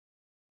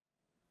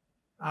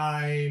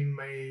I'm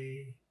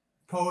a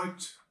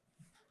poet,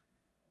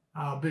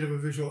 a bit of a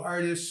visual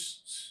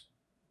artist,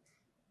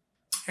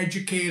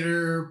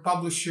 educator,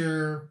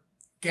 publisher,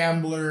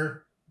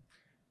 gambler,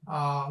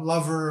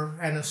 lover,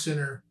 and a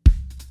sinner.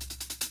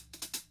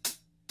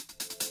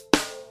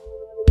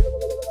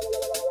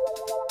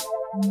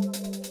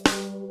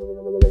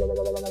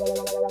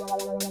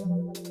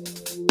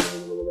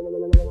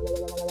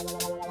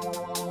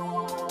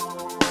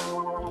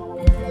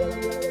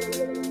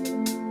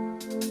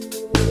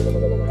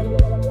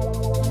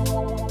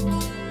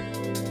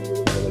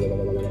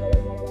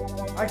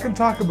 I can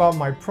talk about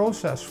my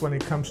process when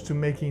it comes to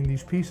making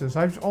these pieces.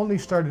 I've only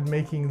started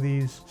making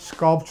these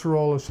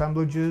sculptural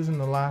assemblages in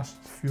the last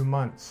few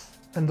months.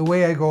 And the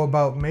way I go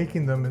about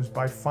making them is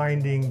by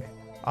finding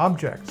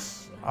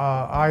objects,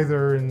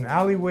 either in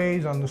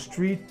alleyways, on the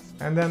street,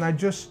 and then I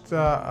just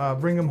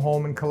bring them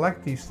home and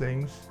collect these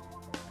things.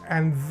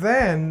 And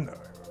then,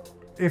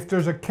 if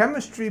there's a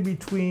chemistry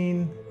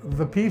between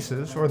the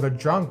pieces, or the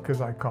junk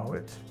as I call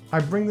it, I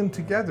bring them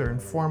together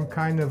and form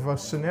kind of a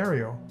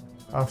scenario.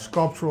 A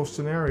sculptural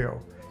scenario.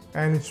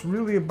 And it's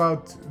really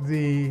about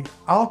the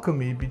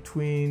alchemy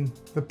between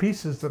the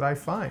pieces that I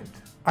find.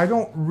 I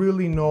don't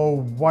really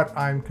know what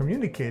I'm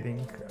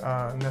communicating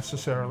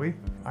necessarily.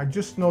 I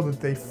just know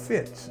that they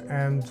fit,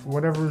 and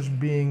whatever's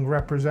being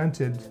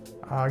represented,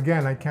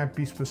 again, I can't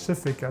be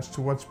specific as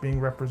to what's being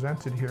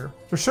represented here.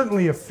 There's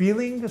certainly a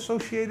feeling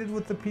associated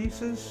with the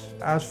pieces.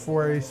 As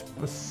for a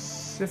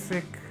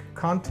specific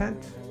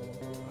content,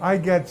 I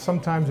get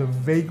sometimes a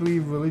vaguely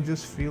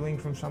religious feeling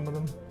from some of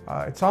them.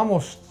 It's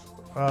almost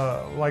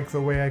like the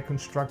way I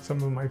construct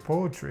some of my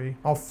poetry.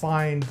 I'll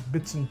find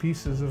bits and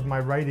pieces of my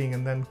writing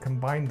and then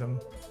combine them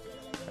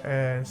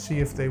and see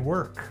if they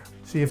work,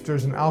 see if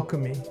there's an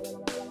alchemy.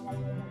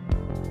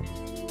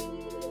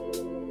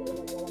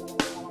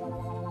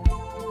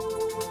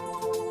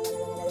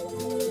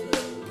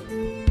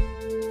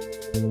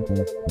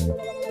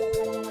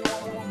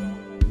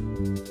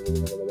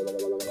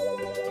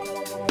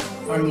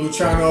 I'm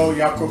Luciano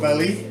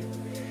Iacobelli.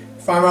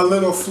 If I'm a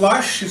little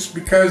flush, it's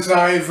because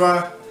I've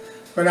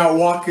been out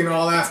walking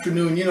all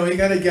afternoon. You know, you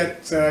got to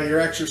get your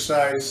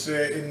exercise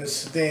in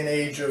this day and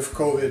age of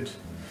COVID,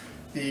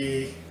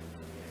 the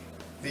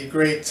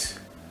great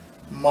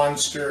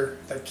monster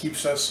that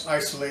keeps us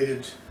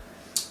isolated,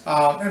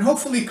 and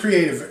hopefully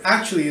creative.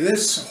 Actually,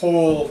 this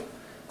whole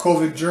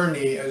COVID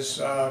journey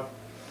has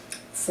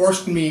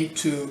forced me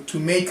to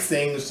make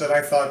things that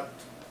I thought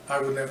I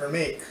would never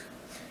make.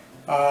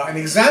 An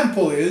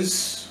example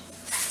is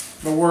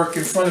the work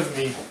in front of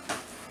me.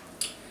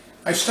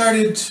 I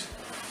started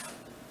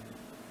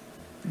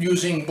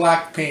using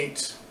black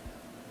paint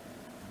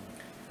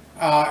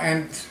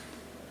and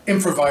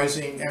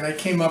improvising, and I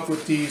came up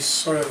with these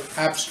sort of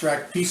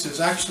abstract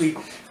pieces. Actually,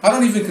 I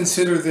don't even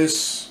consider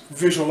this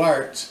visual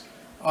art.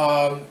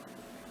 I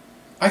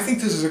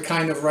think this is a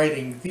kind of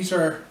writing. These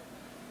are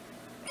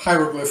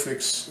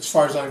hieroglyphics as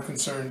far as I'm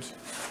concerned.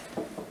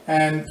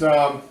 And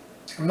I'm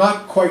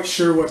not quite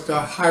sure what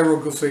the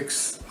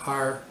hieroglyphics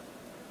are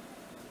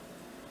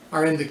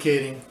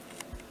indicating,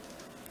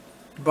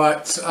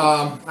 but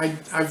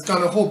I've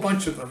done a whole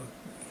bunch of them,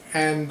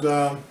 and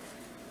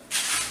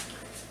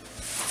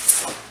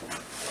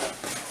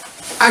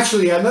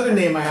actually another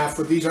name I have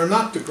for these are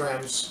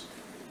noctograms,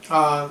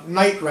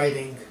 night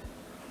writing,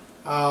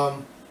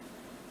 and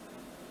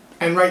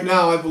right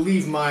now I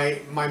believe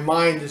my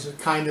mind is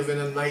kind of in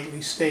a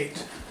nightly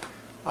state,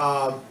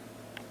 and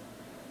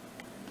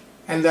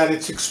that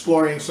it's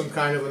exploring some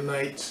kind of a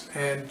night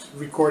and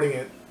recording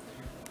it.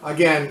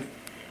 Again,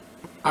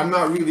 I'm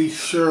not really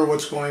sure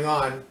what's going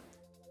on.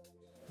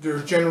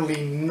 There's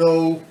generally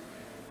no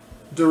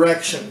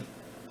direction,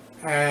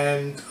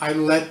 and I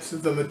let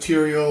the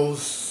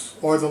materials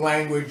or the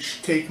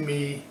language take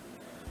me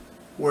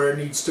where it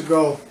needs to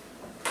go.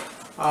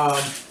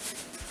 And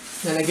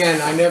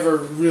again, I never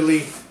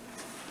really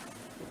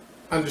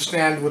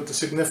understand what the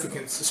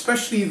significance,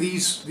 especially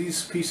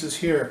these pieces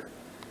here.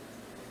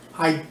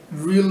 I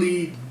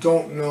really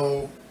don't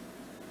know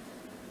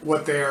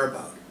what they are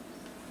about.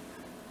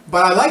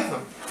 But I like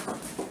them.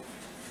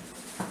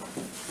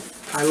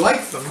 I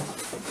like them,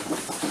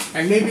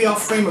 and maybe I'll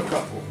frame a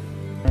couple.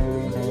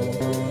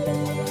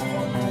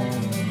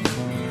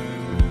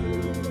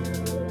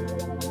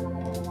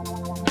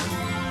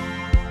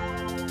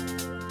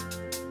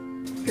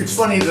 It's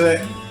funny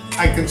that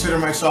I consider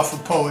myself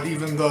a poet,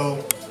 even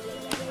though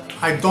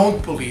I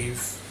don't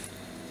believe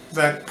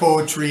that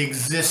poetry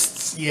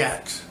exists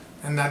yet,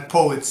 and that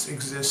poets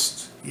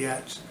exist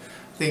yet.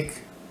 I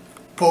think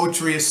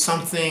poetry is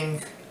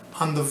something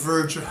on the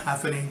verge of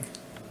happening,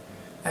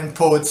 and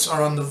poets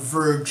are on the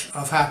verge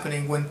of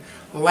happening. When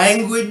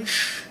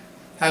language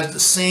has the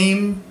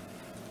same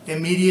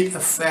immediate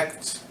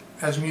effect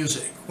as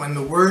music, when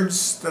the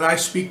words that I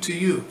speak to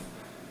you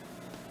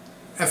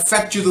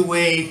affect you the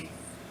way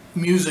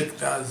music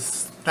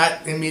does,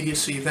 that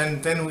immediacy,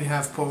 then we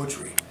have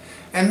poetry.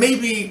 And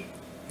maybe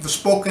the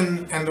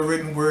spoken and the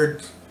written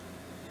word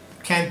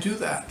can't do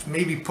that.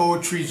 Maybe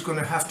poetry is going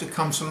to have to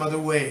come some other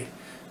way,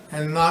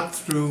 and not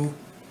through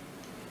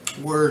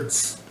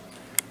words.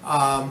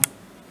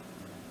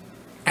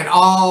 And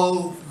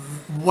all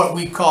what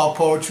we call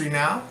poetry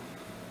now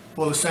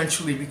will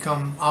essentially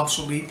become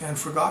obsolete and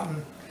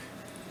forgotten.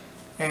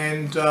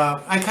 And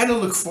I kind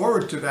of look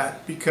forward to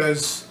that,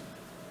 because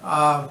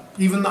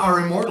even our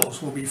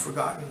immortals will be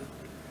forgotten.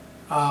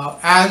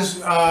 As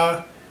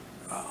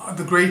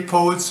the great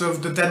poets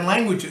of the dead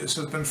languages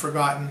have been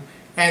forgotten.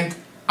 And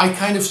I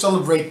kind of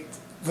celebrate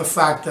the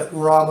fact that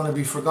we're all going to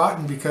be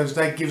forgotten, because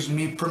that gives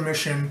me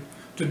permission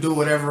to do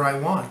whatever I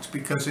want,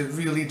 because it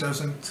really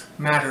doesn't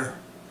matter.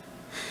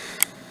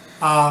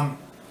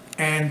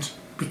 And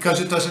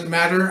because it doesn't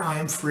matter, I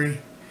am free.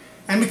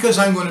 And because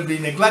I'm going to be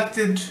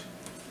neglected,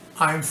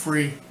 I'm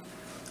free.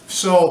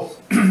 So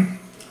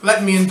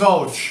let me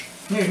indulge.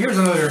 Here's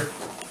another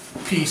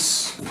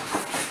piece,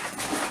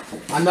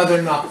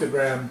 another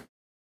noctogram.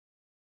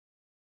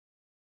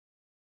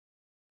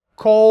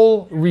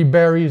 Coal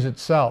reburies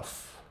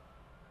itself.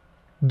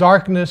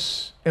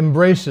 Darkness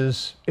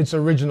embraces its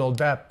original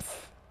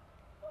depth.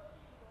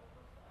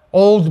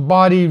 Old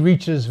body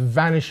reaches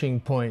vanishing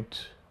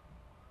point.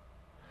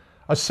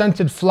 A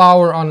scented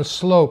flower on a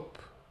slope,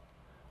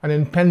 an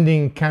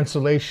impending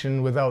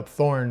cancellation without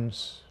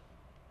thorns.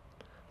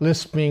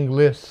 Lisping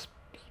lisps,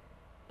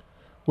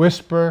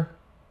 whisper,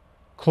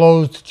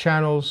 closed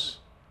channels,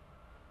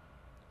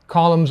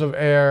 columns of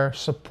air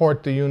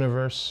support the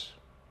universe.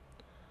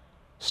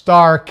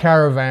 Star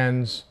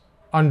caravans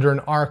under an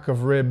arc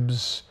of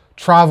ribs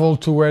travel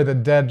to where the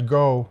dead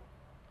go,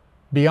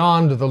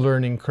 beyond the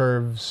learning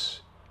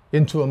curves,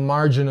 into a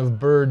margin of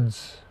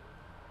birds.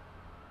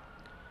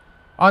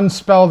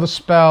 Unspell the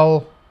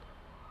spell,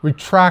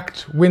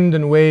 retract wind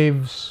and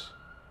waves,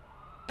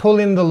 pull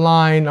in the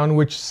line on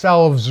which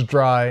selves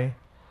dry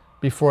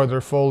before they're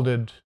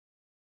folded.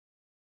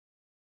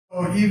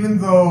 So even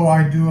though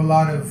I do a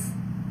lot of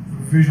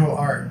visual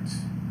art,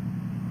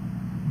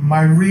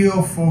 my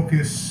real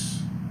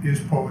focus is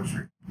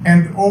poetry.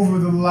 And over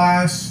the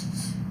last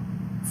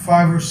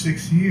 5 or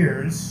 6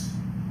 years,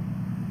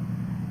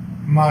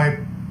 my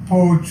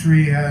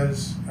poetry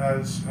has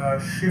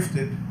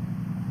shifted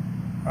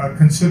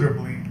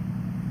considerably.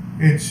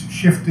 It's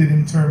shifted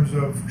in terms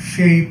of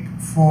shape,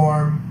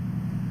 form,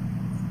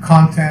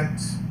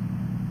 content,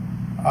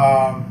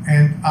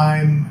 and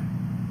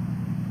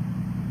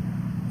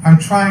I'm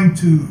trying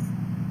to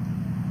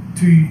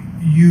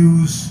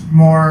use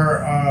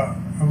more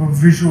of a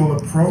visual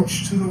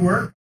approach to the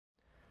work.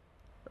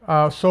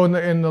 So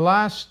in the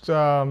last,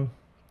 let's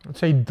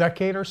say,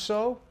 decade or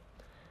so,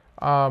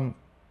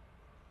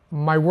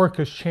 my work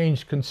has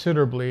changed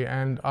considerably,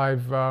 and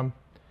I've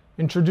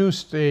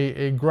introduced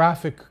a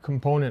graphic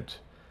component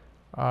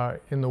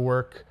in the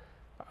work.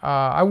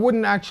 I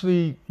wouldn't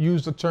actually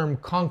use the term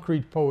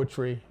concrete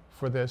poetry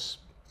for this,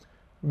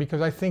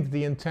 because I think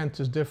the intent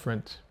is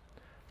different.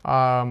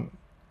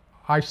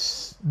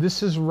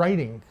 This is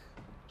writing,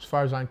 as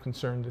far as I'm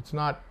concerned. It's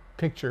not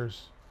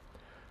pictures.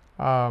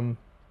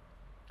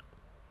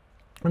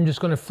 I'm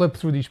just going to flip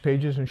through these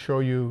pages and show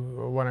you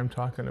what I'm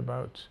talking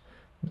about.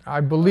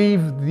 I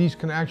believe these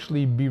can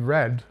actually be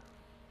read.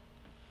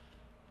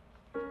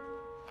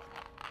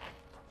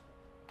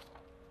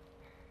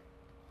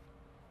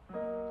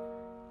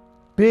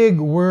 Big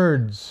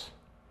words,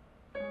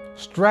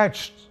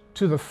 stretched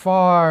to the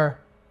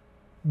far,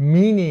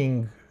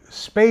 meaning,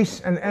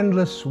 space and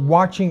endless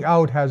watching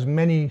out has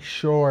many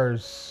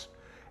shores,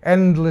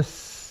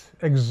 endless,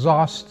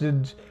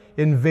 exhausted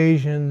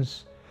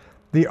invasions.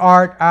 The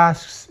art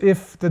asks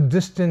if the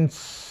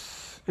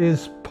distance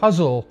is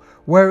puzzle,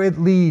 where it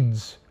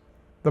leads.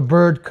 The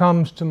bird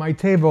comes to my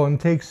table and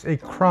takes a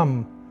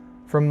crumb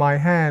from my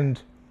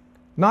hand,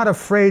 not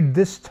afraid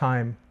this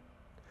time,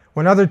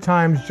 when other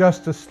times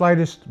just the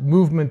slightest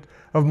movement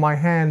of my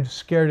hand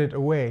scared it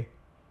away.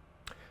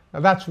 Now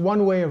that's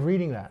one way of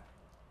reading that.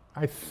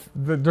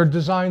 They're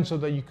designed so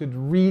that you could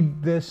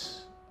read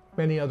this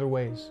many other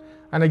ways.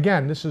 And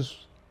again, this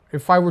is,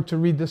 if I were to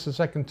read this a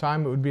second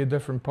time, it would be a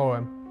different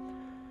poem.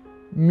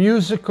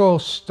 Musical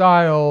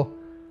style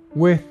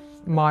with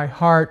my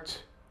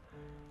heart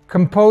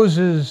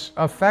composes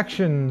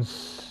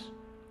affections,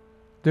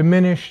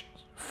 diminished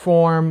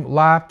form,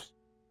 lapse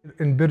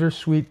in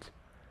bittersweet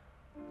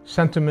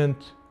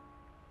sentiment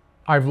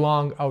I've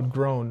long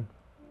outgrown.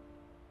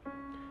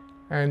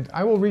 And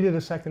I will read it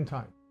a second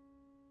time.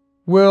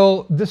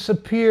 Will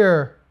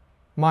disappear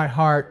my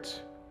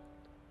heart,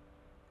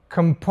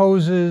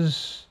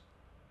 composes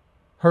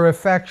her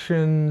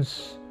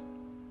affections,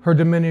 her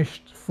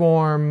diminished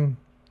form,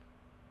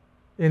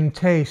 in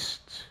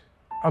taste,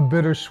 a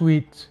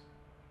bittersweet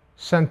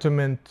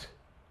sentiment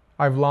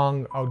I've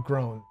long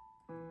outgrown.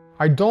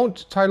 I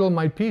don't title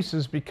my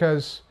pieces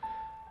because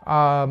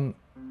I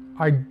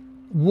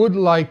would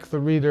like the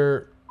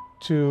reader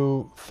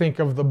to think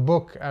of the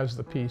book as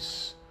the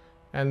piece,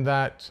 and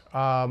that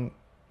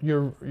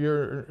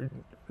you're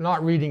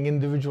not reading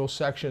individual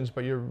sections,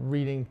 but you're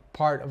reading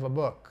part of a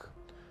book.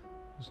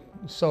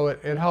 So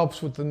it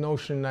helps with the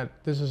notion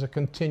that this is a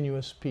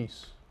continuous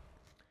piece.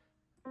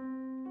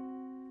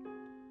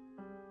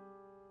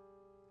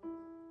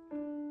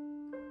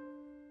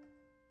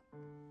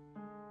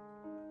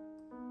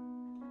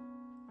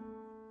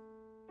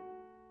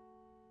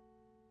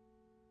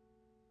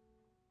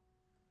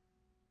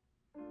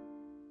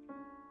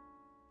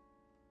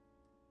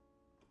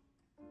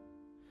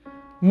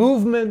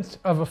 Movement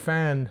of a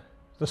fan.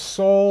 The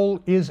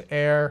soul is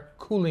air,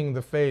 cooling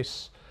the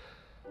face.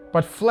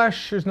 But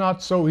flesh is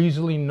not so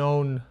easily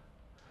known.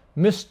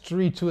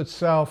 Mystery to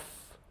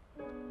itself.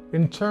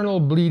 Internal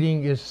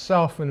bleeding is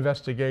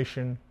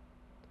self-investigation.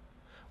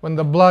 When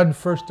the blood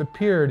first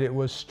appeared, it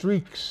was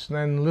streaks,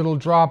 then little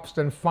drops,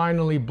 then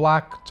finally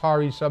black,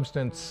 tarry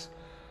substance.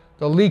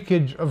 The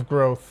leakage of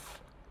growth.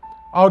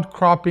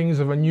 Outcroppings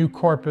of a new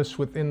corpus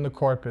within the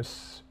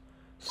corpus.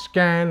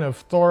 Scan of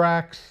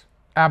thorax,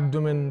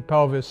 abdomen,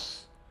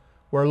 pelvis,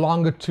 where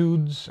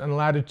longitudes and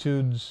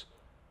latitudes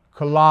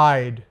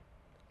collide,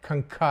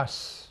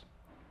 concuss,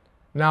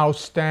 now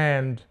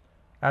stand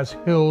as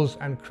hills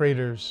and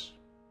craters.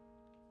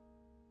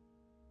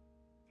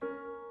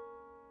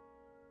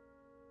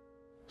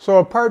 So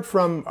apart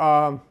from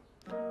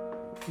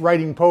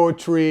writing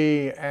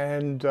poetry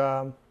and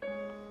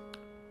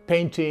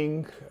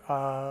painting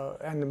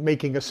and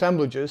making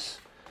assemblages,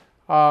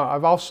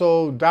 I've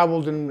also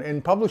dabbled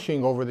in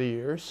publishing over the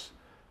years.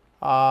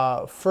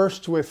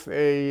 First with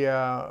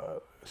a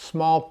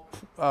small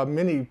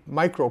mini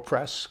micro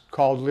press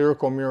called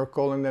Lyrical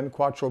Miracle, and then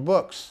Quattro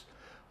Books.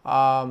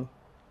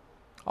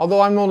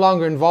 Although I'm no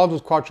longer involved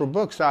with Quattro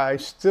Books, I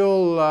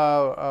still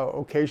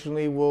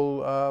occasionally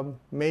will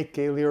make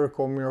a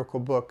Lyrical Miracle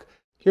book.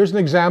 Here's an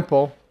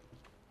example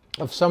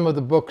of some of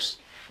the books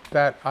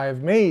that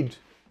I've made.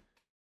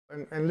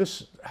 And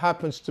this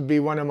happens to be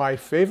one of my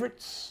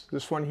favorites,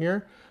 this one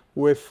here,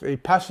 with a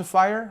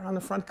pacifier on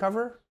the front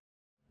cover.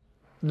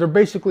 They're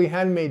basically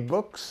handmade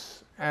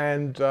books,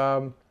 and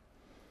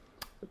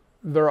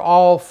they're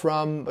all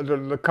from,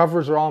 the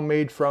covers are all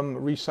made from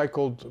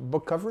recycled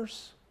book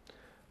covers.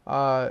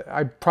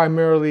 I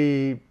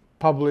primarily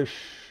publish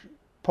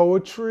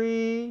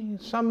poetry,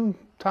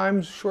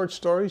 sometimes short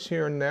stories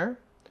here and there.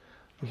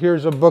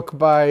 Here's a book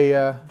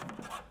by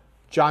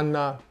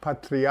Gianna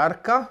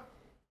Patriarca.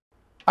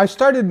 I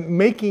started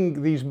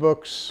making these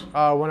books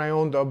when I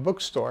owned a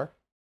bookstore.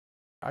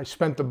 I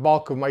spent the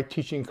bulk of my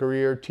teaching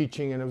career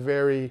teaching in a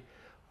very,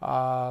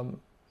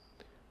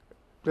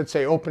 let's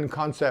say, open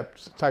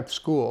concept type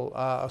school,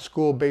 a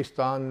school based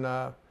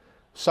on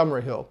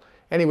Summerhill.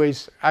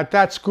 Anyways, at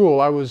that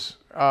school I was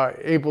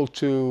able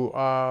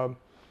to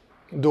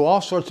do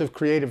all sorts of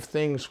creative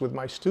things with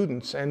my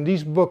students, and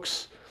these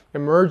books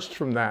emerged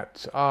from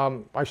that.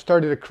 I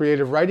started a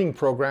creative writing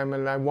program,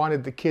 and I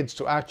wanted the kids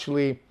to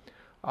actually,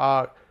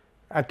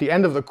 at the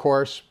end of the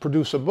course,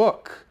 produce a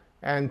book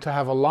and to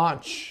have a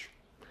launch.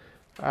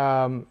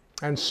 And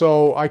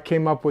so I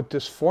came up with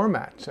this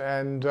format,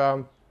 and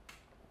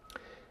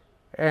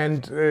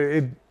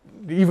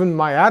even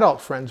my adult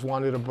friends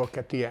wanted a book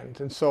at the end.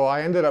 And so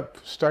I ended up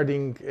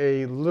starting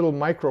a little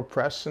micro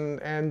press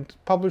and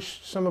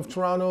published some of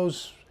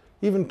Toronto's,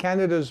 even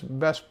Canada's,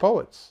 best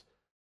poets.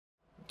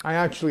 I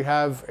actually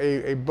have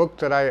a book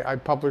that I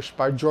published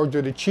by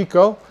Giorgio De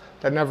Chico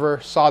that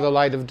never saw the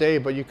light of day,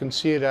 but you can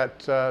see it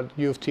at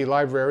U of T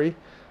Library.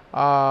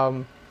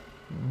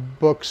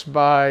 Books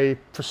by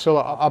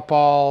Priscilla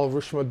Uppal,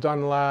 Rushma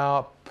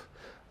Dunlap,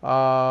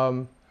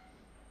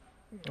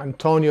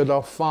 Antonio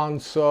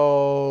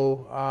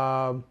D'Alfonso,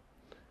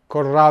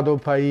 Corrado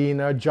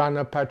Paina,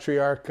 Gianna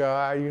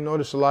Patriarca. You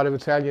notice a lot of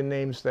Italian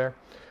names there.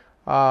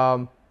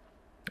 Len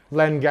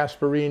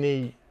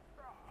Gasparini.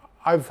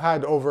 I've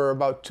had over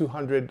about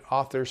 200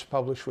 authors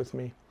publish with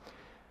me.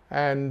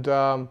 And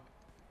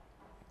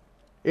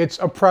it's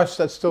a press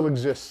that still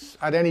exists.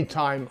 At any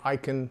time I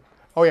can,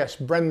 oh yes,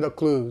 Brenda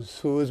Clues,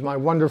 who is my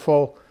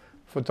wonderful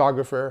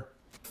photographer,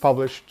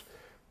 published.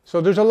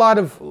 So there's a lot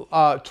of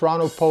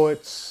Toronto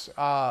poets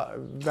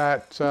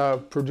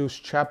that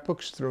produce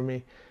chapbooks through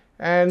me.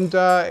 And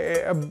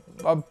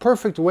a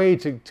perfect way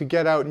to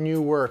get out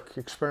new work,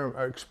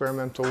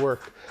 experimental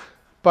work.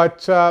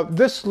 But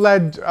this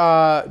led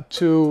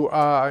to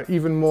an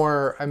even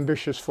more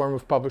ambitious form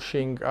of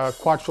publishing,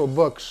 Quattro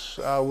Books,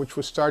 which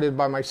was started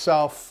by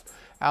myself,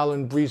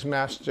 Alan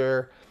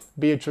Breezemaster,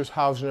 Beatrice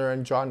Hausner,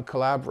 and John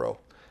Calabro.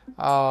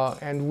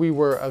 And we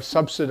were a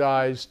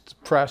subsidized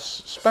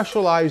press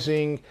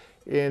specializing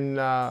in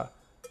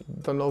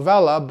the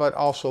novella, but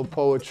also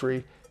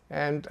poetry.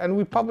 And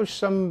we published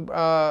some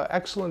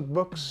excellent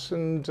books,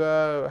 and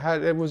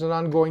it was an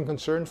ongoing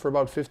concern for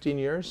about 15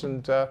 years.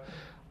 And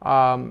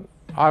I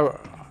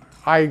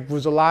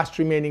was the last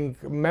remaining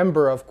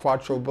member of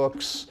Quattro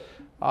Books,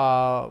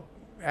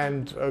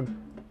 and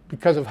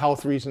because of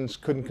health reasons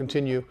couldn't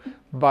continue,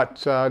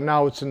 but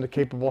now it's in the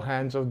capable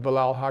hands of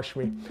Bilal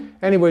Hashmi.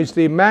 Anyways,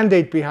 the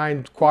mandate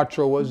behind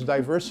Quattro was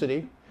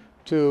diversity,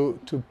 to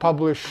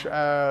publish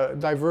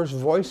diverse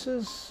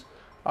voices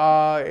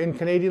in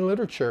Canadian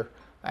literature,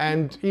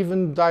 and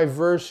even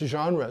diverse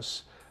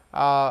genres.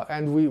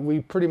 And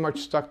we pretty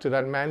much stuck to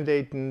that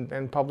mandate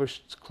and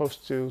published close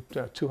to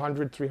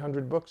 200,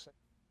 300 books.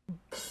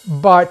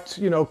 But,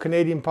 you know,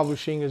 Canadian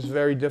publishing is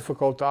very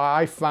difficult.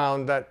 I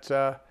found that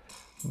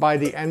by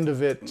the end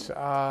of it,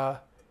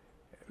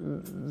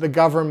 the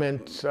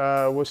government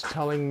was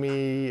telling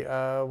me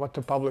what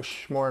to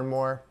publish more and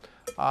more.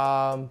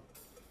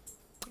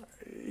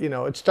 you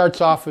know, it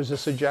starts off as a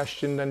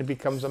suggestion, then it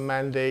becomes a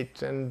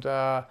mandate, and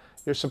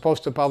you're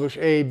supposed to publish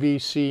A, B,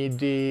 C,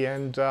 D,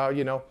 and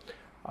you know,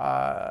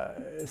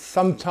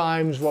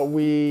 sometimes what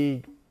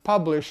we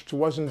published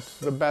wasn't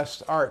the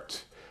best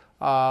art,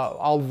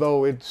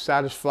 although it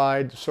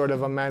satisfied sort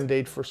of a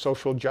mandate for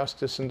social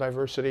justice and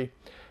diversity.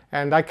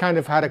 And I kind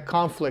of had a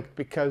conflict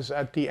because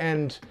at the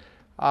end,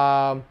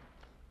 I'm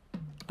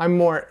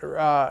more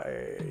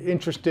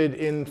interested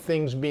in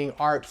things being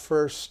art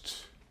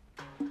first.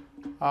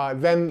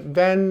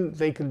 Then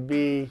they could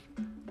be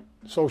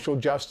social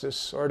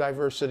justice or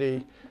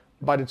diversity,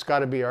 but it's got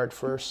to be art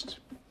first.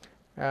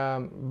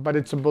 But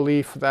it's a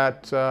belief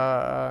that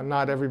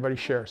not everybody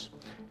shares.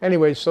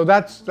 Anyway, so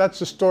that's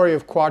the story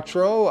of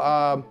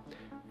Quattro,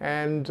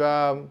 and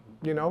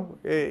you know,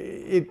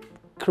 it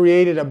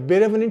created a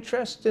bit of an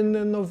interest in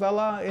the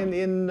novella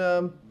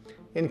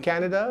in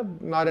Canada.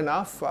 Not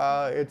enough.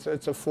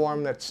 It's a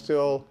form that's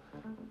still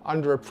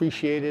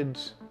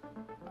underappreciated,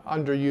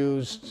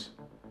 underused.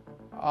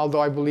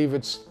 Although I believe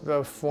it's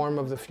the form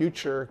of the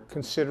future,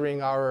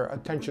 considering our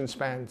attention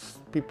spans.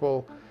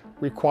 People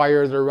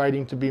require their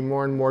writing to be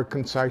more and more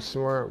concise,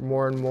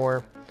 more and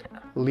more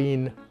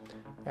lean,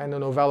 and the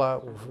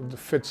novella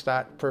fits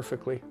that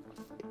perfectly.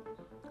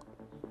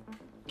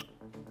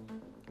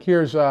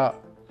 Here's a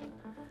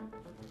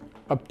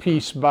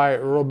piece by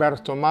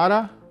Roberto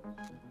Mara,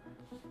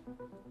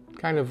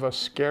 kind of a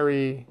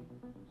scary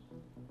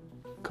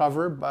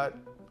cover, but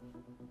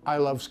I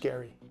love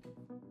scary.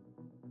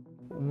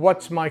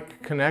 What's my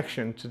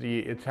connection to the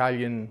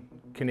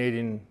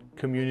Italian-Canadian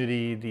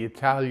community, the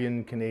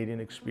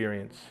Italian-Canadian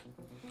experience?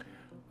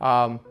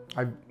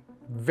 I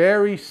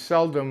very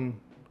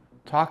seldom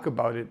talk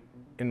about it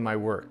in my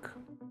work.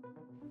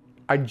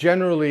 I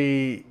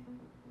generally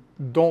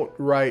don't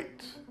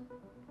write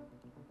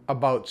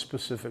about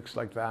specifics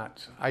like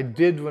that. I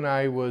did when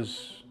I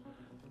was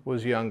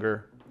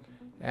younger,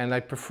 and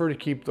I prefer to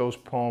keep those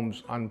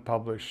poems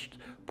unpublished.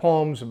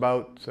 Poems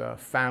about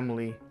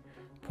family,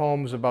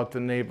 poems about the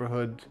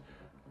neighborhood,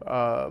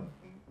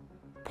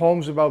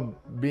 poems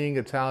about being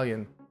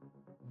Italian.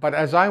 But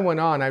as I went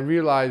on, I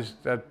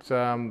realized that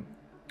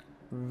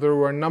there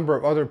were a number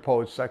of other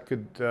poets that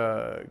could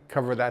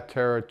cover that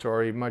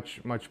territory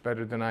much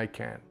better than I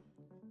can.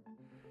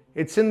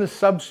 It's in the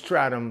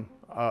substratum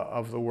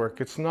of the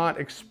work. It's not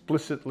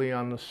explicitly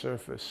on the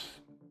surface.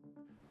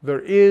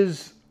 There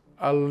is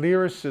a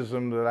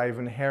lyricism that I've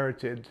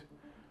inherited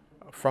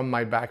from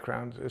my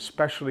background,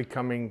 especially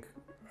coming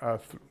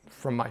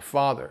from my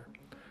father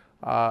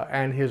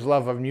and his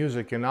love of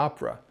music and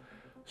opera.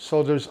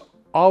 So there's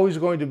always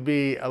going to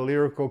be a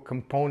lyrical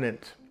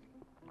component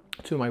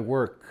to my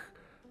work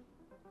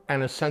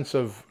and a sense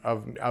of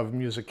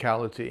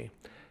musicality.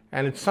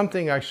 And it's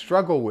something I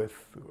struggle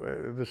with,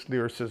 this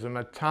lyricism.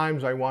 At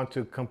times I want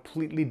to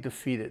completely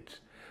defeat it,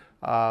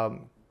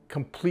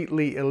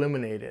 completely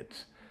eliminate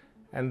it.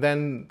 And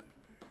then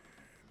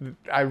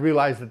I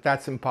realize that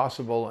that's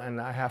impossible and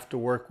I have to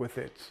work with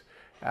it.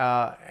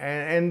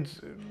 And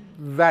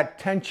that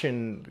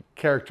tension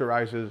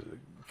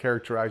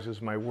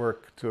characterizes my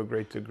work to a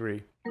great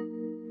degree.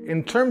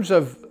 In terms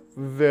of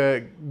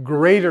the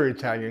greater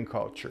Italian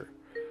culture,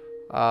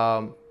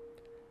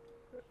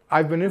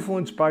 I've been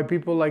influenced by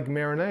people like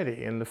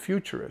Marinetti and the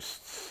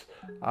Futurists,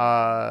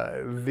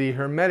 the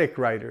Hermetic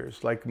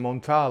writers like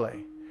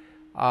Montale.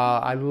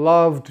 I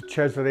loved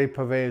Cesare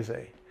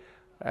Pavese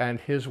and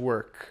his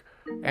work,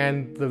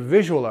 and the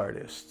visual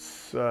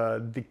artists,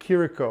 De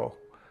Chirico,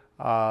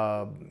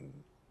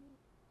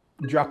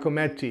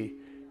 Giacometti,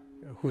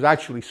 who's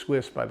actually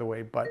Swiss, by the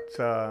way, but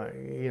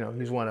you know,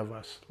 he's one of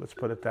us, let's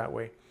put it that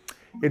way.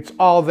 It's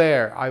all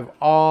there.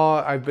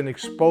 I've been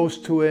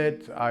exposed to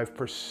it, I've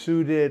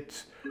pursued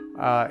it,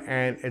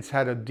 and it's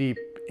had a deep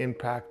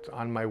impact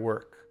on my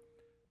work.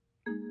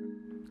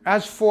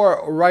 As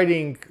for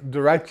writing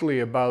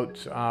directly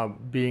about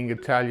being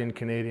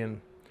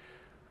Italian-Canadian,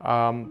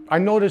 I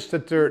noticed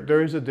that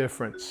there is a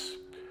difference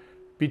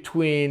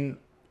between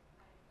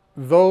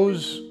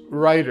those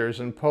writers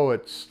and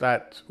poets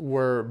that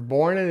were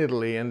born in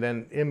Italy and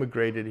then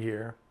immigrated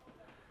here,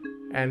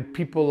 and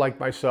people like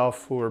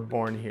myself who were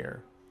born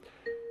here.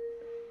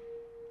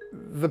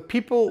 The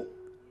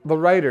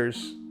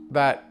writers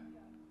that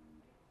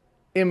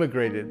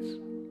immigrated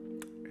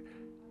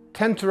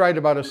tend to write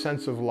about a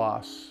sense of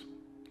loss,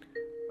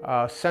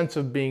 a sense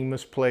of being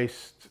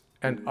misplaced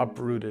and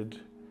uprooted.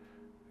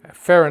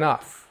 Fair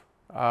enough.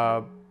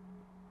 But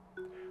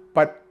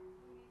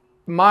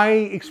my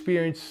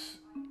experience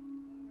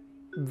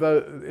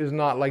is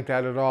not like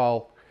that at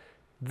all.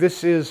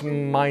 This is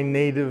my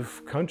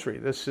native country.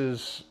 This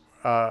is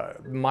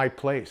my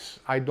place.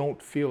 I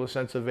don't feel a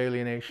sense of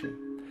alienation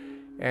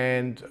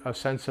and a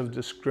sense of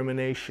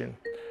discrimination.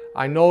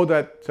 I know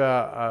that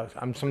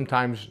I'm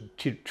sometimes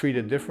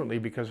treated differently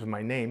because of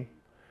my name.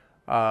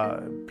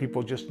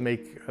 People just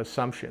make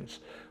assumptions.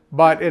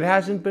 But it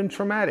hasn't been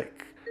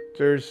traumatic.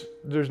 There's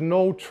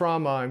no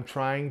trauma I'm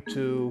trying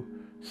to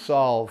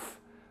solve.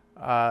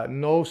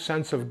 No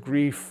sense of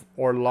grief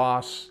or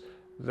loss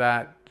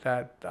that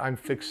I'm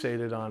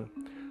fixated on.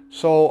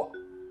 So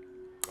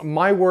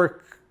my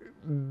work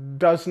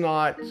does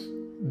not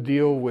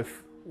deal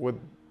with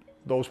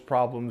those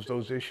problems,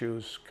 those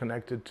issues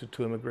connected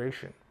to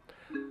immigration.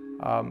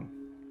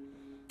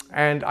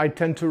 And I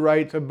tend to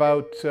write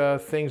about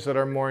things that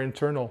are more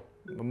internal,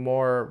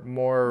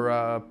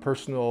 more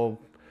personal,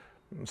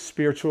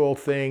 spiritual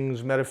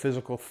things,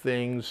 metaphysical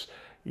things.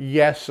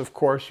 Yes, of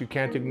course, you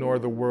can't ignore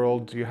the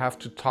world. You have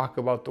to talk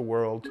about the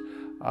world,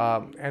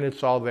 and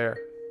it's all there.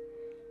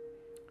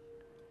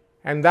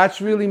 And that's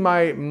really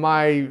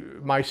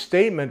my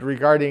statement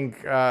regarding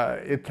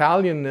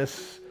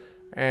Italianness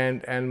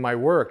and my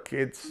work.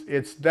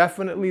 It's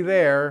definitely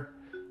there,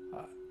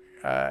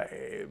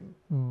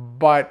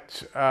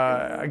 but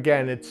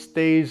again, it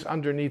stays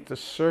underneath the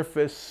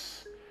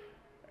surface.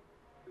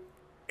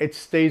 It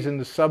stays in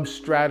the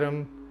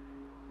substratum,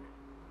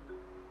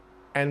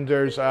 and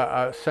there's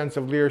a sense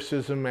of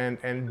lyricism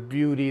and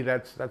beauty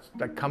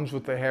that comes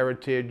with the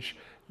heritage.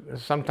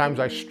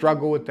 Sometimes I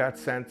struggle with that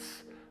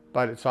sense,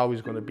 but it's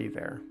always going to be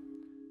there.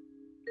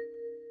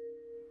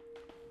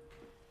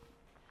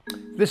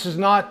 This is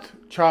not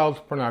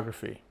child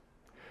pornography.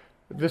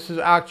 This is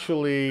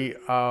actually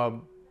a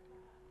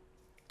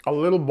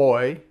little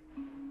boy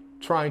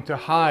trying to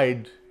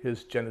hide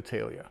his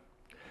genitalia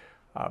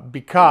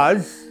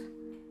because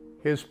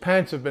his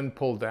pants have been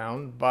pulled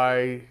down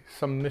by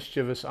some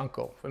mischievous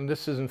uncle. And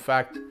this is in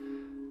fact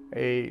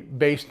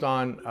based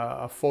on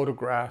a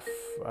photograph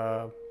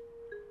of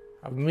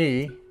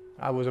me.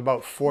 I was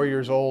about 4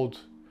 years old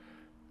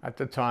at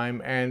the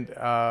time, and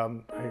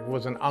it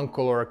was an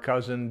uncle or a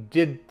cousin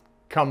did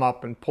come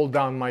up and pull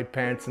down my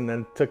pants and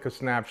then took a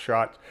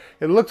snapshot.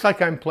 It looks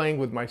like I'm playing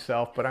with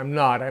myself, but I'm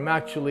not. I'm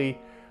actually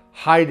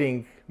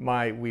hiding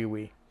my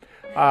wee-wee.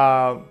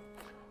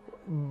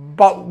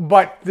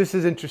 But this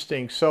is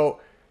interesting. So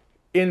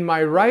in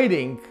my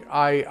writing,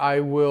 I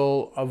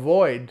will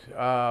avoid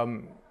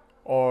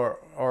or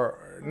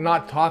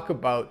not talk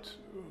about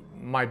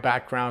my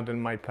background and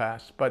my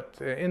past. But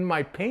in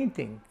my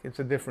painting, it's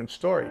a different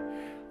story.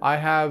 I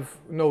have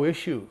no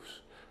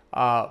issues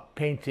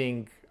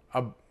painting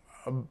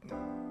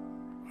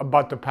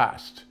about the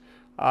past,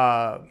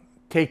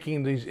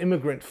 taking these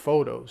immigrant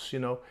photos, you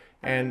know,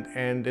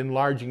 and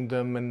enlarging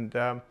them.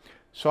 And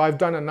so I've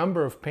done a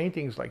number of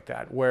paintings like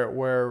that,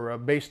 where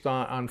based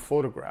on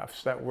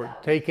photographs that were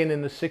taken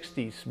in the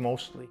 60s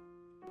mostly.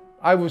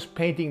 I was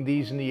painting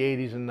these in the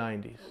 80s and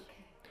 90s.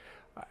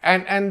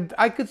 And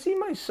I could see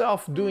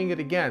myself doing it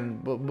again,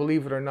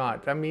 believe it or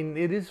not. I mean,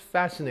 it is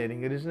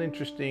fascinating. It is an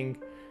interesting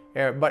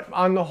area. But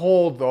on the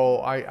whole,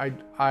 though,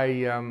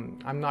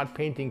 I'm not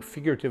painting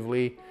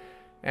figuratively,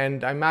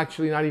 and I'm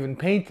actually not even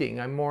painting.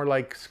 I'm more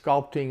like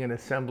sculpting and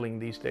assembling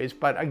these days.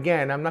 But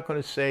again, I'm not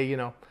going to say, you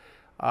know,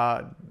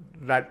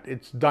 that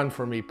it's done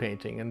for me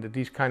painting, and that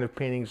these kind of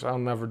paintings I'll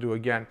never do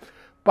again.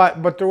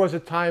 But there was a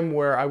time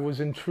where I was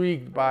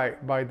intrigued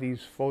by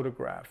these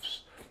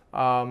photographs.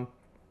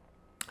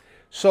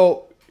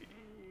 So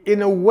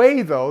in a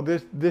way, though,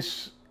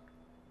 this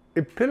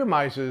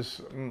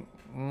epitomizes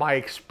my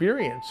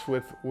experience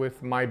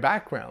with my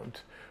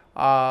background.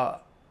 I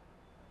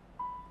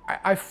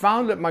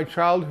found that my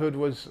childhood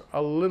was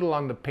a little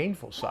on the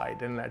painful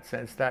side, in that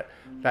sense that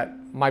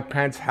my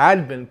pants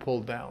had been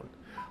pulled down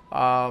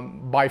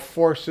by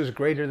forces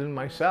greater than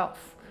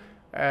myself.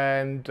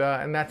 And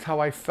that's how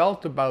I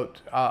felt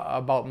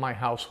about my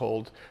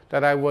household,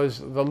 that I was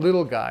the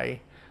little guy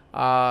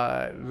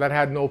that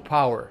had no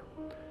power,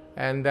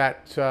 and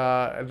that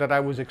I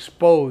was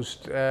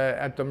exposed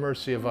at the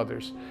mercy of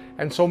others.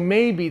 And so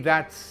maybe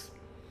that's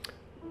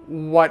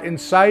what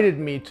incited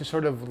me to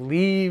sort of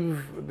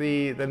leave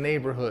the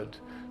neighborhood,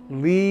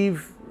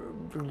 leave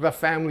the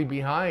family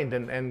behind,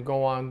 and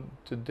go on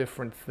to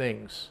different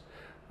things.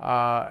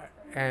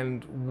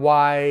 And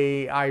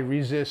why I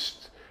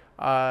resist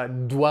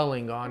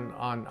dwelling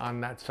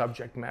on that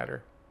subject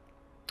matter.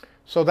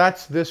 So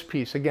that's this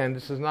piece. Again,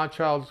 this is not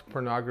child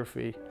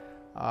pornography.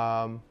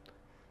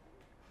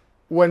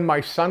 When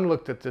my son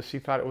looked at this, he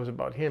thought it was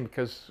about him,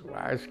 because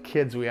as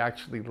kids we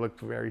actually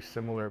looked very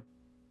similar.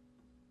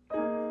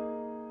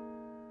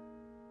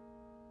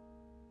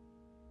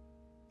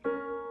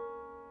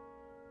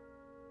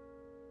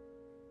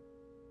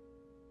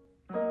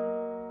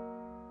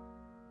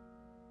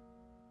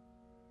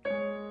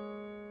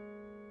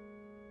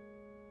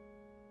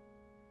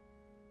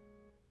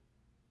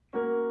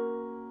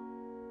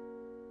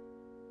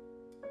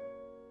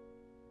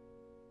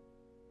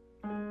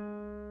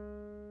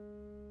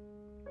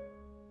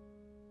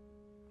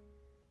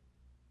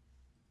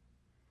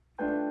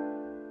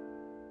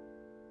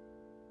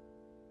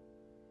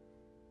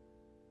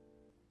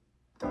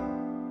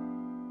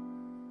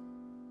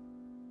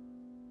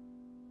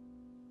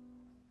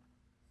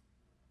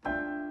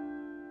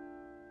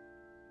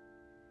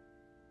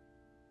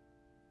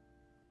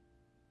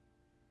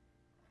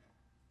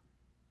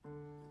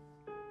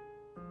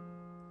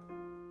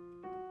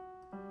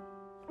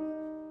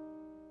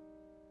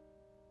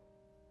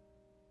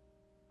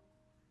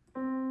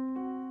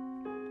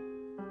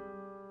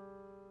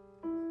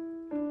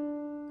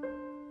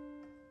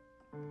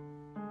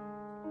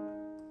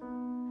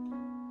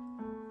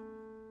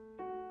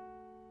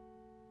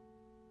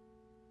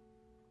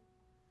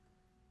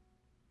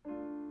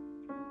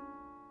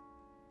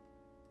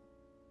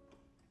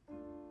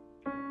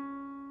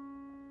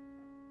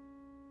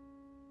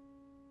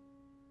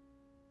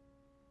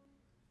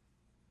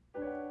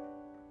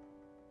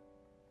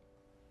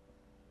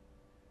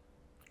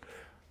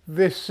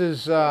 This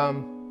is a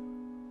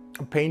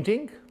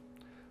painting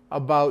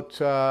about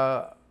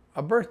a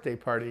birthday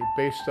party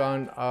based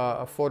on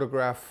a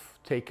photograph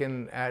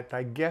taken at,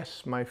 I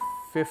guess, my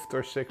 5th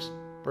or 6th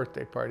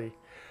birthday party.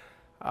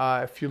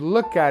 If you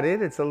look at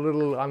it, it's a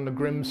little on the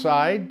grim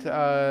side.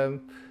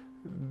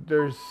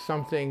 There's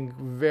something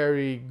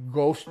very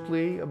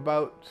ghostly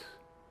about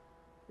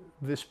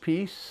this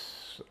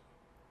piece.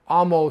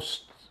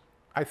 Almost,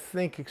 I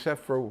think,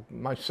 except for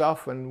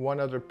myself and one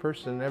other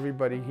person,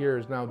 everybody here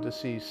is now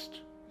deceased.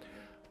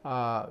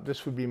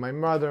 This would be my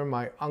mother,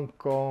 my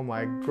uncle,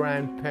 my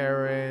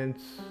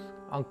grandparents,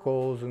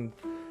 uncles and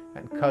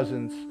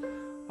cousins.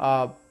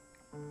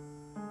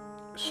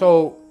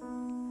 So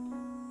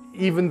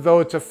even though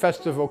it's a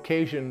festive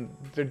occasion,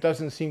 there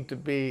doesn't seem to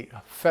be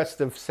a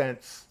festive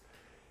sense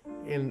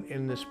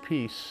in this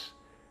piece.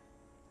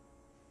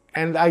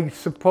 And I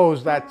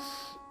suppose that's,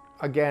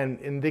 again,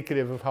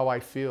 indicative of how I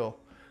feel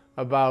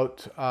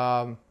about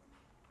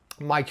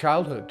my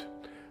childhood.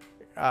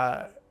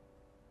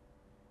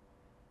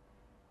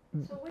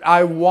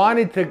 I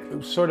wanted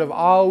to sort of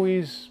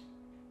always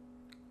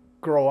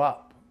grow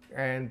up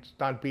and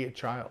not be a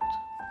child.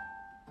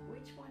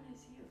 Which one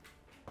is you?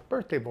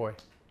 Birthday boy.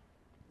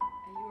 You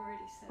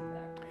already said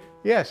that, right?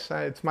 Yes,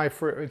 it's my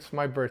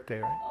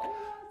birthday, right? Oh,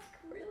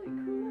 that's really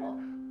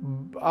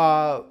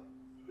cool.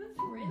 That's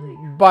really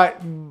cool.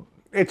 But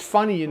it's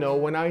funny, you know,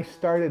 when I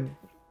started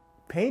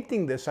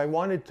painting this, I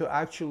wanted to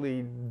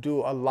actually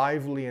do a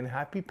lively and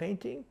happy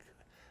painting,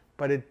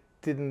 but it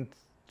didn't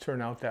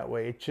turn out that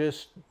way. It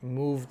just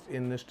moved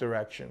in this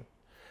direction.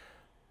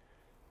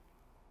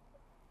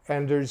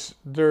 And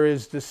there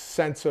is this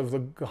sense of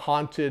the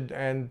haunted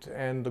and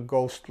the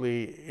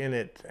ghostly in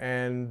it,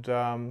 and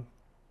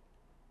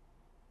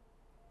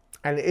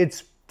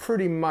it's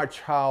pretty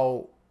much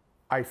how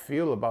I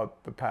feel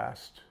about the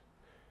past.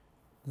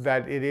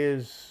 That it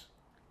is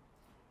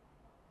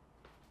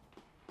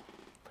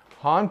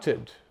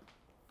haunted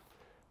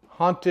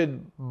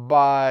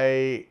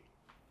by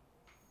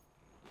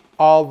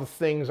all the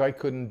things I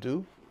couldn't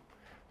do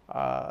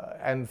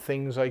and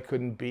things I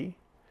couldn't be.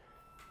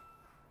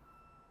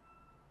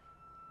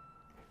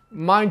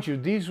 Mind you,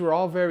 these were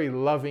all very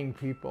loving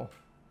people.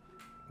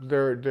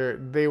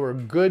 They were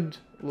good,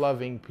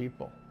 loving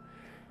people.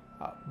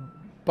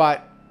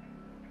 But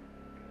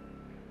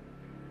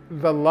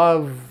the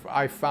love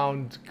I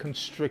found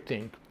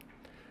constricting.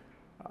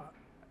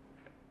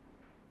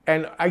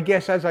 And I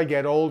guess as I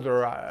get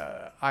older,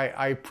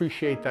 I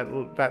appreciate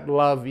that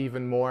love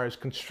even more. As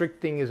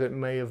constricting as it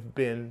may have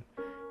been,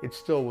 it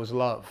still was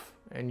love.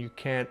 And you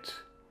can't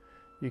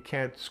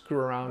screw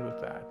around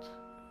with that.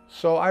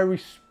 So I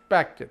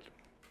respect it.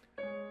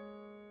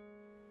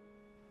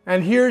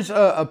 And here's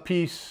a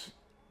piece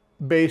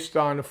based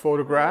on a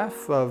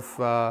photograph of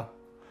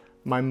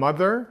my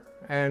mother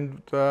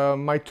and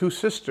my 2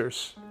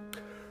 sisters.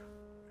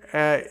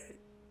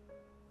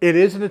 It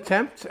is an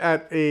attempt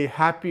at a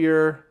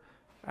happier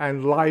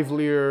and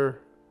livelier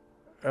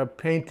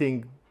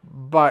painting,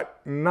 but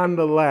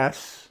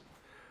nonetheless,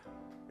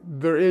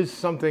 there is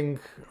something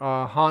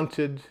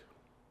haunted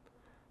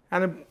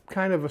and a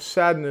kind of a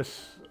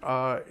sadness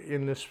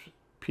in this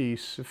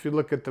piece. If you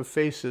look at the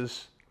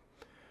faces,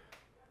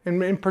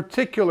 and in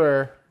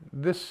particular,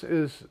 this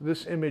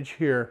image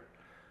here,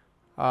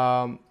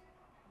 as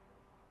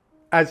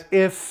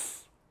if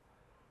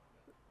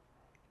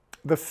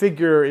the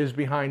figure is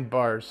behind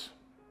bars.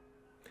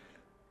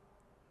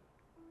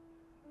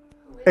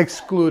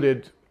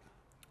 Excluded.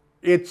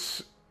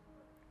 It's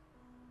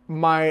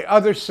my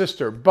other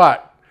sister,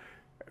 but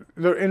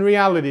in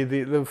reality,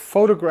 the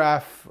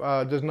photograph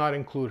does not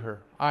include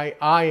her.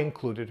 I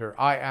included her.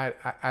 I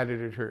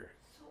added her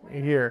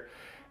here.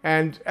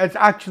 And it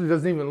actually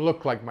doesn't even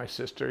look like my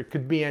sister. It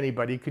could be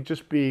anybody. It could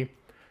just be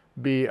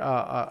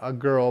a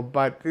girl.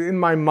 But in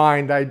my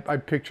mind, I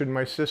pictured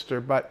my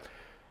sister. But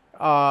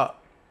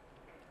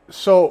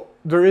so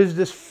there is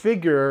this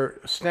figure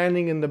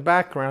standing in the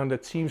background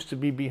that seems to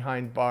be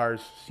behind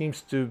bars,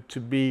 seems to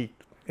be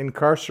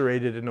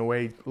incarcerated in a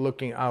way,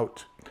 looking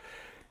out.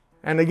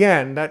 And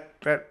again, that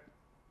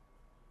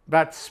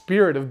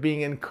spirit of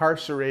being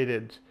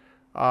incarcerated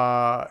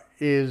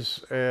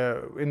is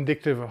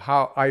indicative of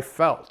how I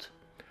felt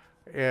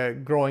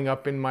growing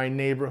up in my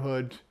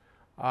neighborhood,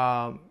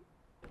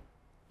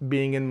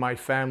 being in my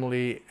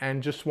family,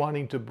 and just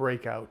wanting to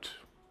break out.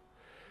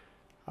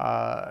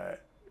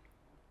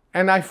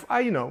 And I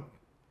you know,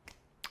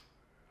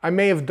 I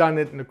may have done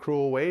it in a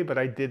cruel way, but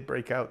I did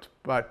break out.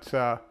 But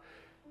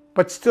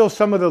still,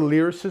 some of the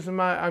lyricism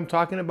I'm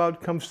talking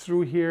about comes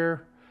through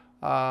here.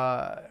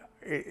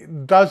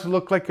 It does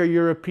look like a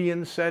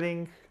European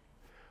setting.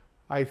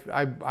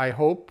 I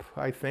hope,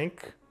 I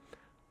think.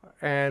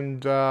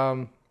 And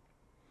the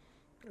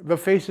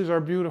faces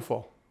are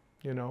beautiful,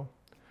 you know.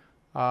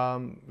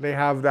 They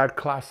have that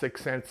classic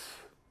sense.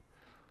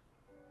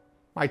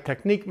 My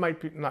technique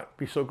might not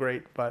be so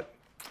great, but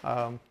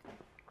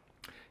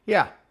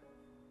yeah.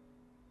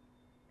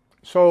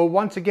 So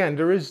once again,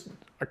 there is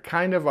a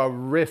kind of a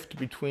rift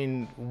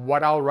between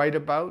what I'll write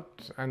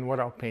about and what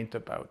I'll paint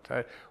about.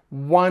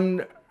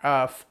 One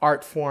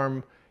art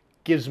form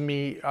gives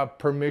me a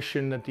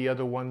permission that the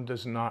other one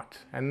does not.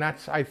 And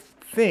that's, I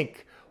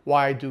think,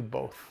 why I do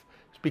both.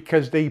 It's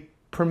because they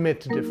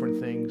permit different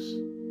things.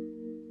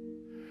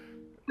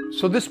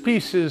 So this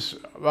piece is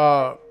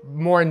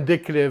more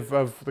indicative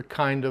of the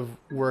kind of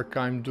work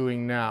I'm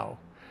doing now.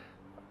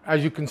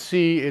 As you can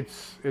see,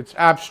 it's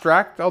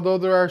abstract, although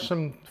there are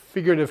some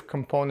figurative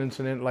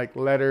components in it, like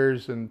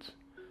letters and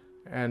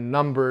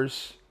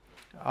numbers.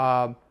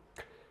 And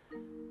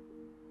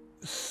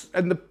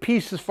the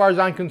piece, as far as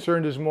I'm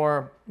concerned, is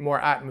more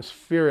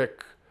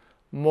atmospheric,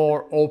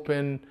 more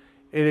open.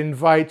 It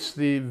invites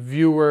the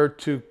viewer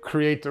to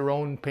create their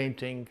own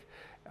painting.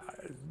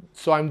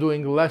 So I'm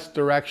doing less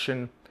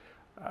direction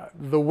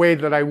the way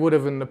that I would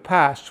have in the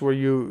past, where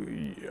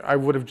I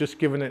would have just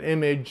given an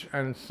image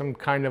and some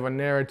kind of a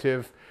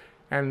narrative,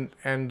 and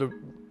the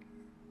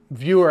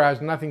viewer has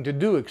nothing to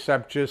do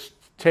except just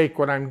take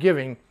what I'm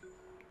giving.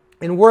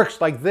 In works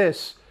like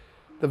this,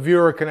 the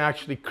viewer can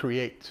actually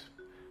create.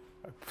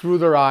 Through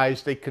their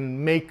eyes, they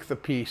can make the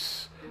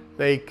piece.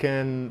 They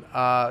can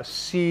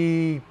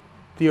see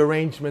the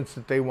arrangements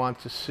that they want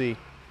to see.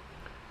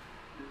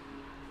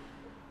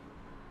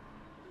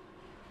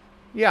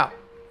 Yeah,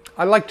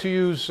 I like to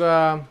use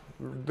the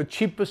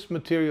cheapest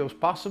materials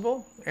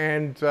possible,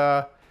 and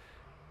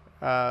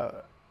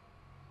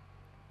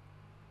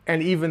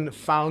even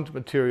found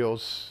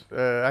materials.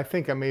 I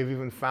think I may have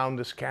even found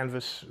this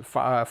canvas,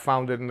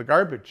 found it in the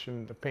garbage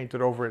and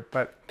painted over it.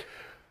 But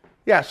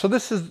yeah, so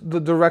this is the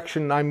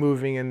direction I'm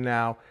moving in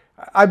now.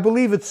 I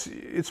believe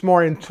it's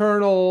more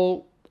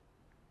internal,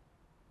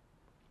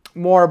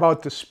 more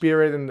about the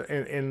spirit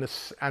and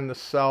the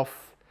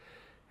self,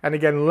 and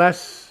again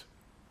less.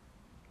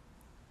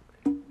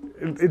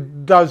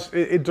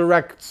 It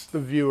directs the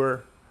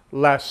viewer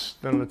less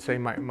than, let's say,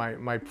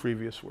 my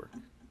previous work.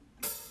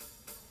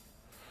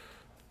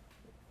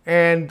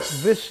 And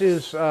this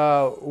is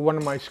one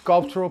of my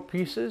sculptural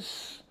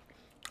pieces.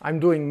 I'm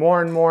doing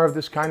more and more of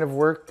this kind of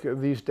work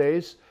these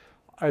days.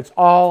 It's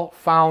all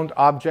found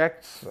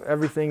objects.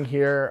 Everything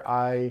here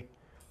I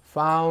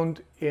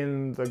found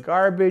in the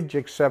garbage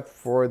except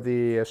for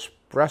the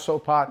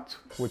espresso pot,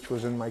 which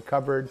was in my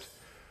cupboard.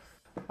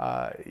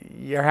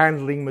 You're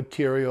handling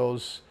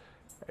materials,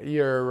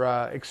 you're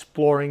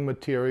exploring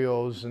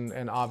materials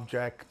and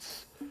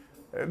objects.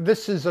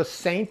 This is a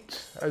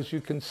saint, as you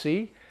can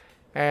see,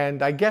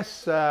 and I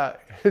guess to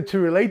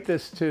relate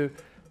this to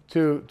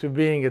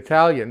being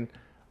Italian,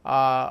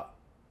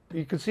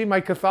 you can see my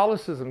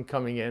Catholicism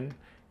coming in,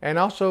 and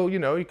also, you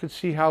know, you can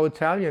see how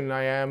Italian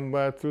I am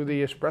through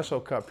the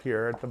espresso cup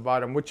here at the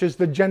bottom, which is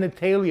the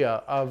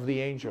genitalia of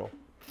the angel,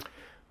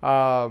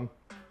 of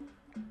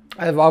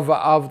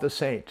the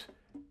saint.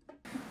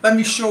 Let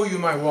me show you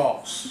my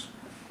walls.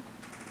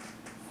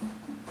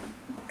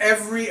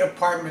 Every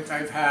apartment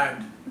I've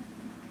had,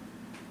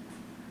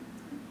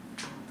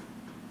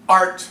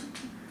 art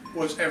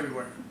was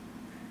everywhere.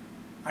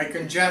 I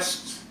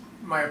congest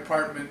my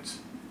apartment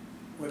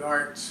with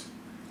art.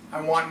 I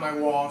want my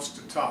walls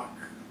to talk.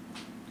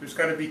 There's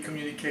got to be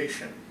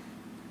communication.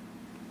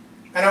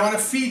 And I want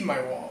to feed my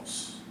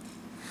walls.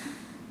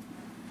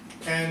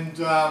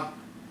 And I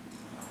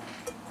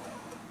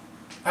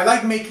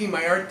like making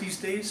my art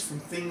these days from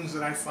things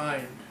that I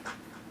find.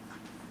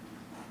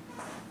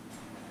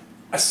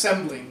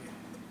 Assembling.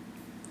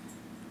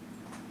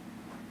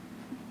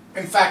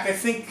 In fact, I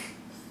think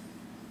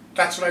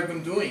that's what I've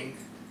been doing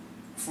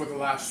for the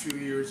last few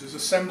years, is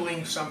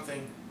assembling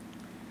something.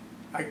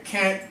 I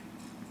can't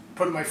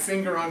put my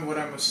finger on what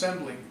I'm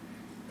assembling.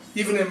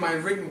 Even in my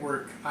written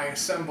work, I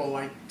assemble.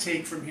 I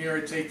take from here,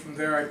 I take from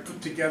there, I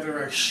put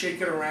together, I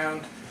shake it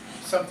around,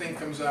 something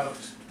comes out.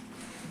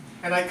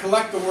 And I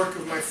collect the work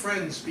of my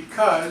friends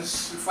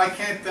because if I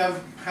can't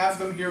have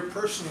them here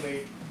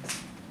personally,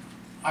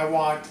 I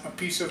want a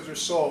piece of their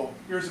soul.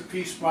 Here's a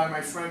piece by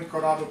my friend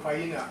Corrado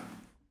Paina.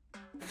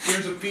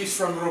 Here's a piece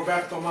from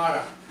Roberto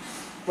Mara.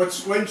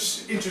 What's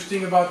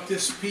interesting about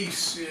this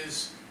piece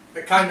is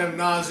the kind of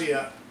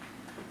nausea,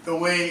 the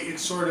way it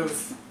sort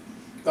of,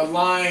 the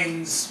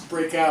lines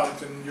break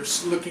out and you're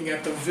looking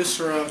at the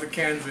viscera of the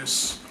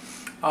canvas.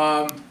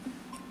 And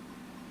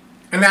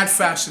that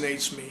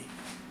fascinates me.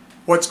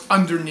 What's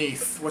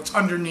underneath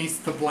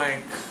the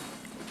blank.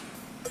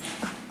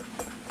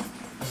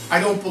 I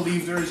don't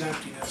believe there is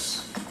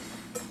emptiness.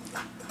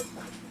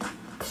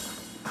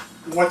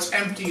 What's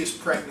empty is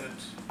pregnant.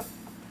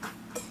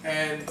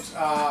 And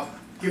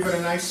give it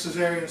a nice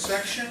cesarean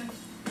section,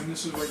 and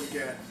this is what you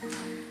get.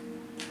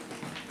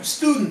 A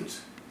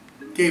student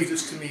gave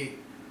this to me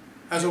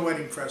as a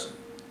wedding present.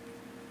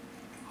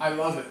 I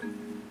love it.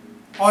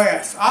 Oh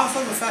yes, I also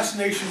have a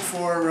fascination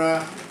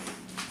for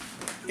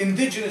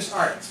indigenous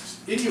arts,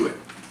 Inuit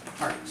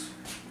arts.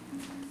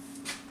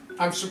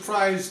 I'm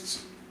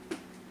surprised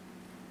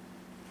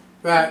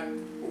that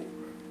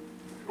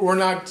we're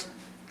not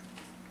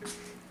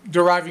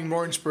deriving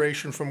more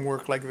inspiration from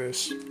work like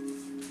this.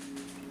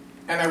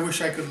 And I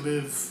wish I could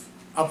live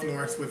up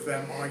north with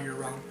them all year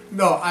round.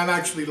 No, I'm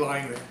actually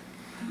lying there.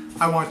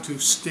 I want to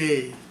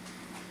stay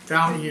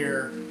down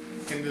here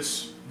in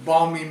this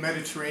balmy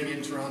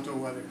Mediterranean Toronto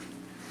weather.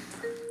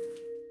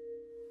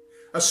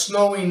 A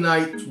snowy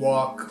night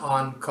walk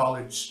on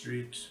College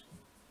Street.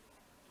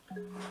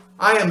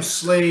 I am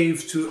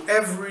slave to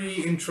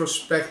every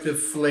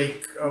introspective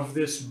flake of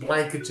this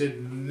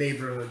blanketed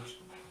neighborhood.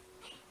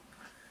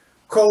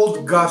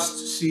 Cold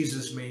gust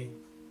seizes me,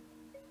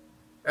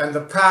 and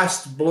the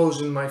past blows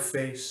in my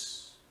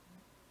face.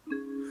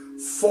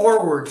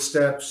 Forward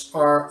steps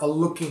are a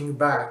looking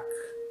back.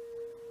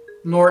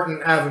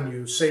 Norton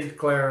Avenue, St.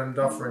 Clair and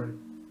Dufferin.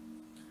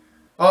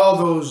 All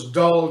those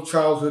dull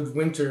childhood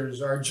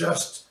winters are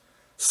just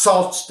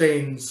salt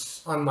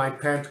stains on my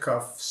pant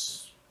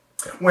cuffs.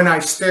 When I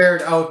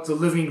stared out the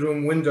living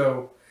room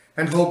window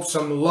and hoped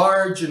some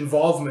large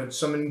involvement,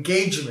 some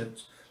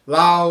engagement,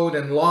 loud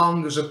and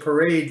long as a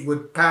parade,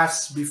 would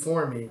pass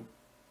before me.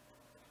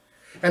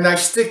 And I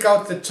stick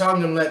out the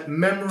tongue and let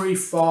memory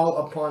fall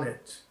upon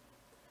it.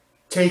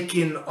 Take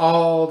in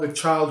all the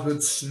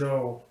childhood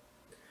snow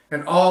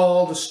and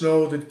all the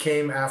snow that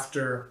came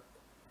after,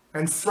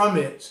 and from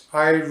it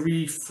I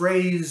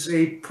rephrase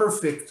a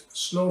perfect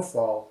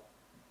snowfall.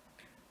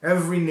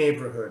 Every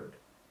neighborhood,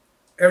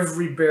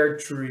 every bare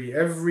tree,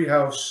 every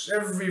house,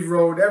 every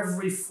road,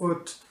 every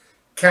foot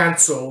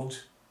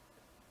cancelled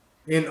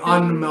in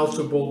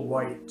unmeltable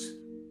white.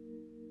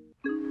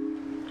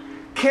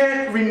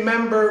 Can't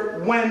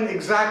remember when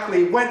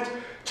exactly, went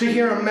to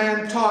hear a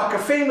man talk, a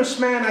famous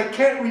man I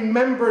can't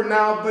remember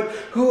now, but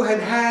who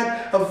had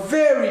had a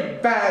very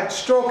bad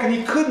stroke and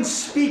he couldn't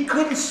speak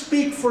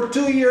for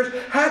 2 years,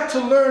 had to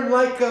learn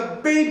like a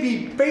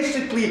baby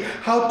basically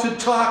how to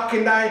talk,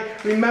 and I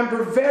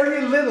remember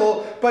very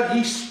little, but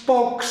he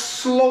spoke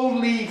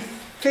slowly,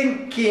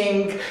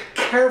 thinking,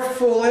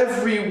 careful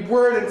every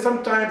word, and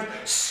sometimes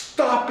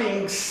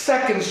stopping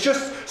seconds,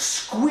 just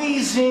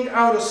squeezing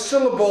out a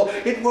syllable.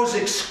 It was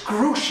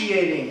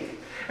excruciating.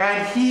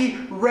 And he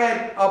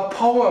read a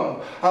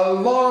poem, a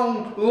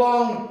long,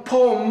 long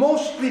poem,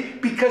 mostly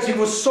because he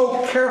was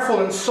so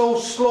careful and so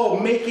slow,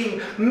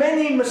 making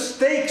many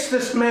mistakes,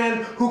 this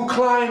man who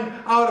climbed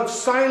out of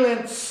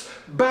silence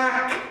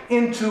back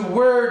into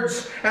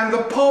words. And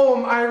the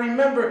poem, I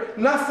remember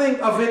nothing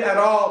of it at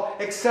all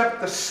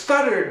except the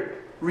stuttered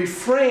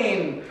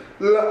refrain.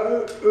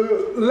 Let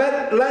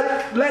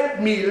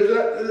me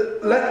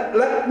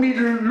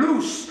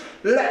loose.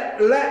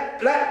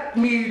 Let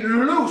me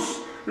loose.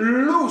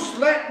 Loose,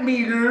 let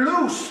me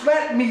loose,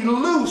 let me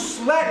loose,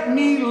 let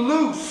me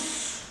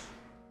loose.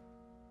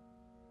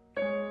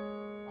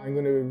 I'm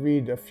going to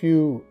read a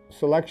few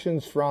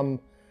selections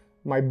from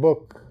my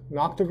book,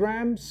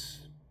 Noctograms.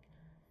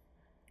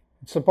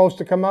 It's supposed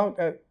to come out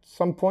at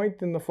some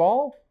point in the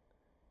fall,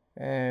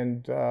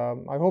 and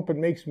I hope it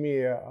makes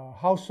me a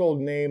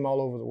household name all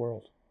over the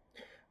world,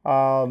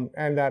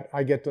 and that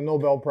I get the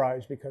Nobel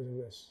Prize because of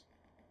this.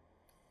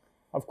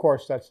 Of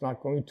course, that's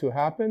not going to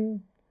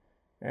happen.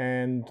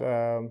 And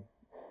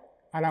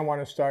I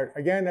want to start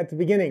again at the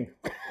beginning.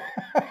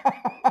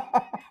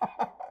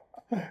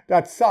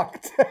 That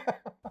sucked.